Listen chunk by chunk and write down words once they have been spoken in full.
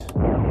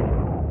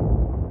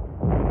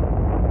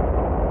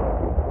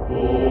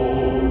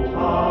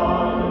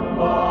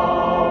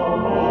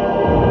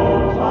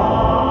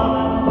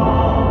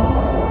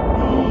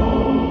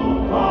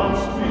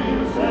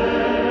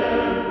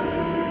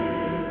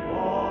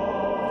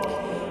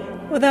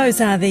Well,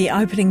 those are the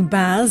opening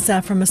bars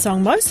from a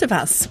song most of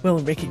us will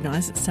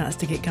recognise. It starts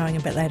to get going a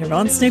bit later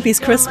on.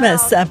 Snoopy's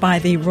Christmas by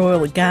the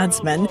Royal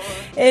Guardsmen.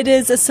 It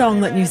is a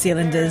song that New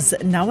Zealanders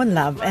know and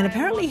love and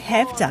apparently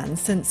have done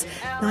since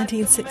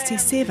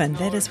 1967.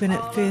 That is when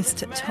it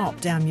first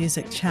topped our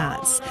music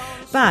charts.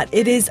 But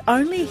it is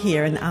only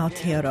here in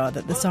Aotearoa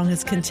that the song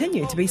has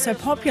continued to be so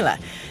popular.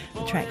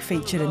 The track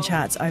featured in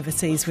charts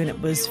overseas when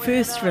it was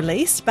first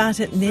released, but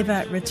it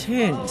never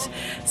returned.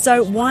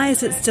 So why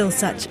is it still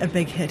such a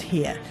big hit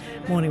here?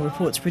 Morning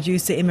Report's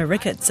producer Emma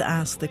Ricketts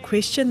asked the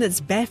question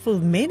that's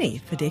baffled many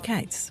for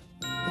decades.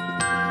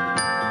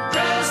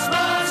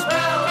 Christmas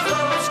bells,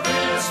 those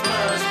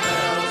Christmas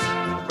bells,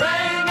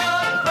 ring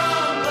up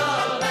from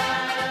the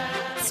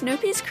land.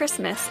 Snoopy's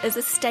Christmas is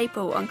a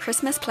staple on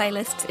Christmas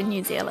playlists in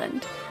New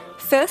Zealand.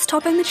 First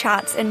topping the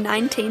charts in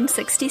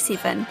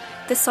 1967,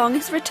 the song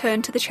has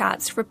returned to the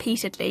charts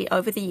repeatedly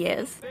over the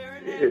years.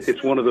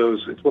 It's one of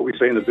those, it's what we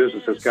say in the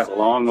business, it's got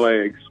long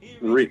legs,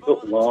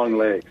 real long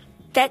legs.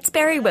 That's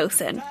Barry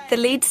Wilson, the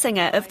lead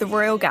singer of the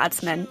Royal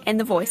Guardsmen and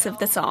the voice of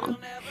the song.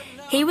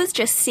 He was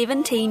just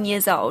 17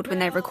 years old when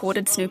they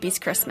recorded Snoopy's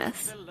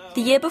Christmas.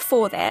 The year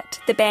before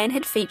that, the band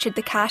had featured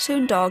the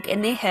cartoon dog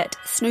in their hit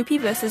Snoopy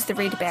vs. the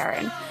Red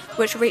Baron,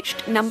 which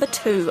reached number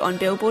 2 on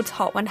Billboard's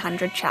Hot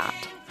 100 chart.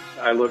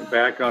 I look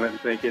back on it and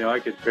think, I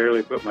could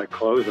barely put my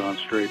clothes on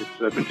straight at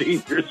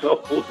 17 years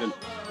old, and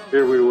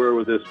here we were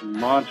with this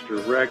monster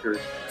record.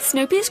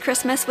 Snoopy's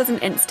Christmas was an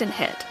instant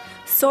hit,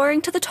 soaring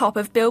to the top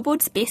of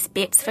Billboard's Best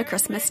Bets for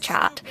Christmas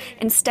chart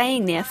and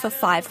staying there for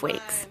 5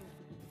 weeks.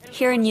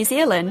 Here in New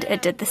Zealand,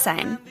 it did the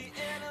same.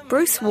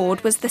 Bruce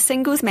Ward was the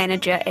singles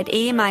manager at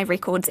Emma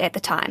Ricketts at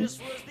the time.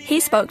 He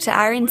spoke to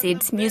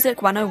RNZ's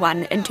Music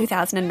 101 in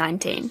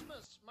 2019.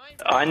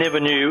 I never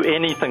knew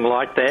anything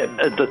like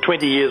that. The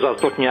 20 years I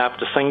was looking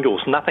after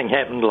singles, nothing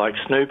happened like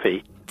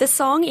Snoopy. The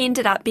song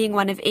ended up being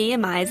one of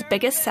EMI's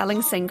biggest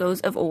selling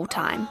singles of all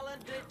time.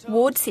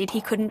 Ward said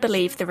he couldn't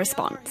believe the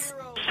response.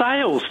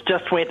 Sales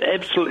just went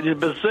absolutely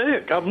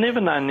berserk. I've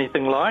never known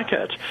anything like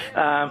it.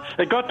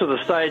 It got to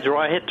the stage where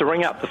I had to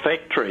ring up the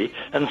factory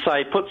and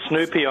say, put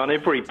Snoopy on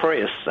every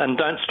press and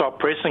don't stop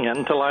pressing it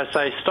until I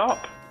say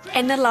stop.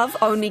 And the love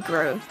only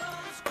grew.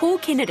 Paul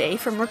Kennedy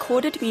from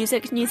Recorded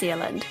Music New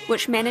Zealand,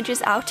 which manages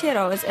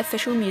Aotearoa's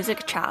official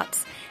music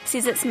charts,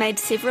 says it's made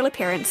several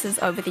appearances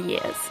over the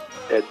years.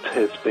 It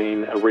has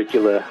been a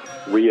regular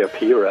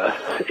reappearer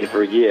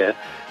every year.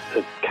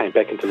 It came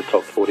back into the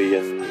top 40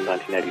 in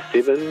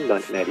 1987,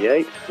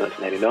 1988,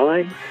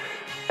 1989,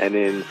 and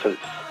then since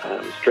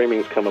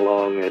streaming's come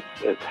along,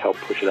 it's helped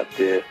push it up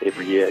there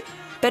every year.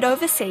 But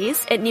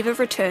overseas, it never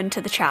returned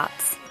to the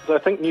charts. So I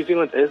think New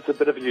Zealand is a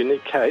bit of a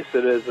unique case.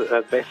 It is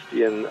a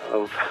bastion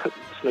of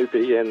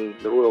Snoopy and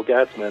the Royal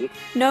Guardsmen.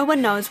 No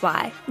one knows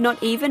why,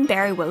 not even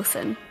Barry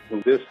Wilson.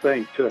 When this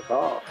thing took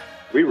off,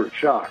 we were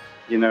shocked.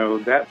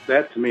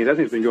 That to me, that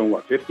thing's been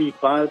going,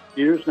 55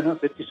 years now,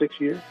 56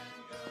 years?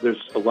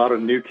 There's a lot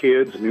of new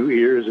kids, new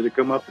ears that have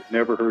come up that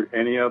never heard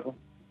any of them.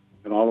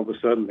 And all of a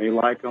sudden, they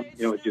like them.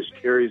 It just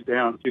carries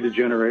down through the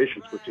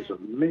generations, which is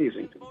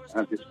amazing to me.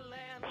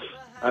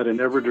 I'd have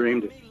never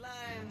dreamed it.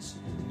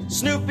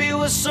 Snoopy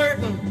was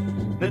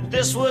certain that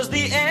this was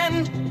the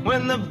end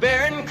when the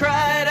Baron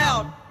cried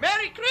out,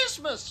 "Merry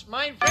Christmas,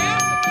 my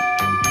friend!"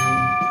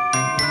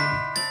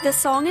 The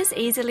song is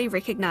easily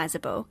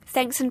recognisable,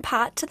 thanks in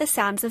part to the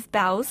sounds of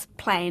bells,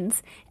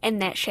 planes,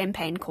 and that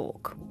champagne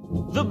cork.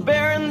 The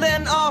Baron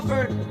then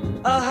offered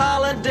a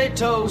holiday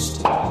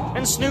toast,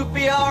 and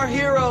Snoopy, our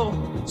hero,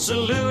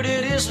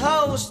 saluted his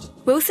host.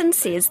 Wilson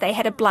says they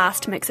had a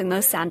blast mixing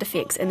those sound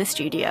effects in the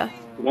studio.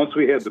 Once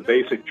we had the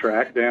basic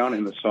track down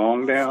and the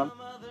song down,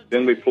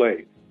 then we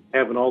played,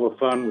 having all the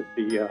fun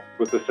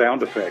with the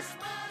sound effects.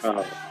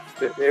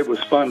 It was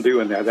fun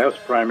doing that. That was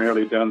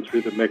primarily done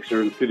through the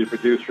mixer and through the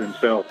producer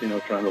himself,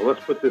 trying to,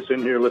 let's put this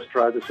in here, let's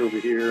try this over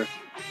here,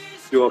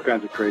 do all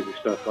kinds of crazy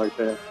stuff like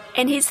that.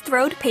 And he's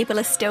thrilled people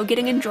are still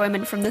getting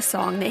enjoyment from the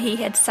song that he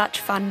had such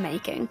fun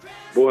making.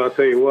 Boy, I'll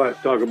tell you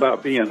what, talk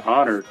about being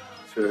honored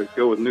to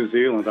go with New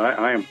Zealand.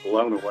 I am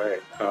blown away.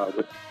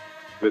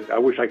 I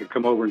wish I could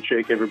come over and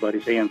shake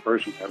everybody's hand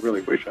personally. I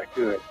really wish I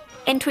could.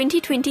 And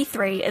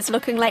 2023 is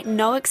looking like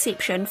no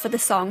exception for the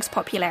song's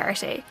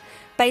popularity.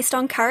 Based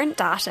on current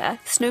data,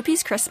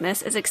 Snoopy's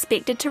Christmas is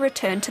expected to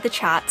return to the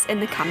charts in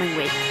the coming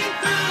week.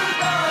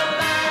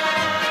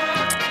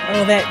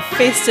 Well, that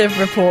festive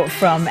report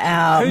from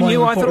our Who Morning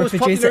knew? I Report thought it was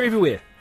producer. popular everywhere.